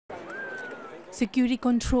Security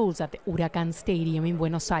controls at the Huracán Stadium in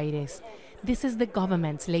Buenos Aires. This is the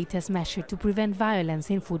government's latest measure to prevent violence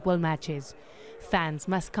in football matches. Fans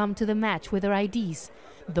must come to the match with their IDs.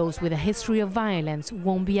 Those with a history of violence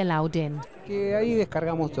won't be allowed in. Here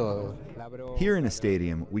in a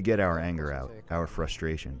stadium, we get our anger out, our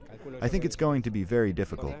frustration. I think it's going to be very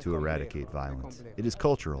difficult to eradicate violence. It is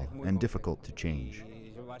cultural and difficult to change.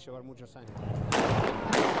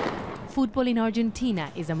 Football in Argentina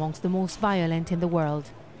is amongst the most violent in the world.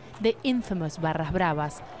 The infamous Barras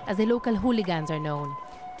Bravas, as the local hooligans are known,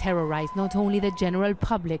 terrorize not only the general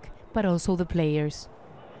public, but also the players.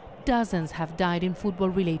 Dozens have died in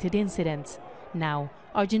football-related incidents. Now,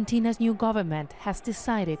 Argentina's new government has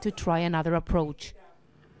decided to try another approach.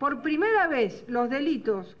 For the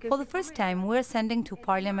first time, we're sending to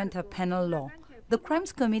Parliament a penal law. The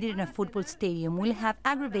crimes committed in a football stadium will have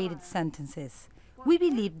aggravated sentences. We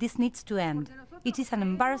believe this needs to end. It is an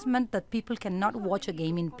embarrassment that people cannot watch a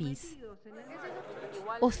game in peace.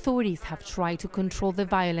 Authorities have tried to control the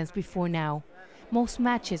violence before now. Most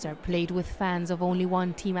matches are played with fans of only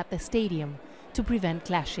one team at the stadium to prevent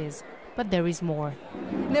clashes. But there is more.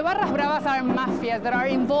 The Barras Bravas are mafias that are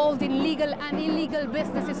involved in legal and illegal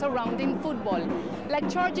businesses surrounding football, like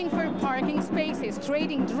charging for parking spaces,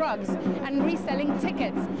 trading drugs, and reselling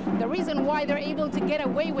tickets. The reason why they're able to get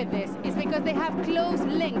away with this is because they have close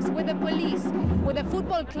links with the police, with the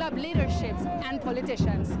football club leaderships, and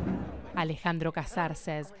politicians. Alejandro Casar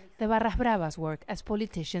says the Barras Bravas work as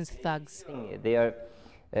politicians' thugs. They are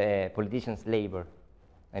politicians' labor.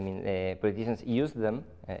 I mean, politicians use them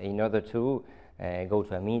in order to go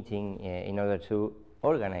to a meeting, in order to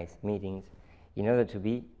organize meetings, in order to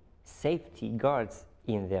be safety guards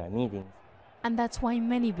in their meetings. And that's why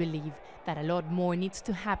many believe that a lot more needs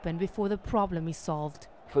to happen before the problem is solved.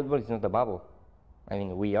 Football is not a bubble. I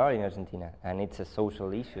mean, we are in Argentina, and it's a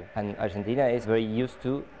social issue. And Argentina is very used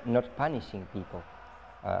to not punishing people,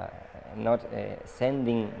 not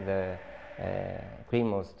sending the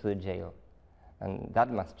criminals to the jail. And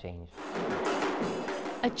that must change.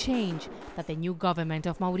 A change that the new government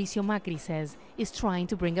of Mauricio Macri says is trying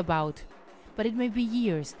to bring about. But it may be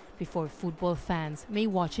years before football fans may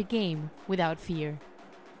watch a game without fear.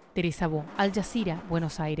 Teresa Bo, Al Jazeera,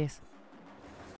 Buenos Aires.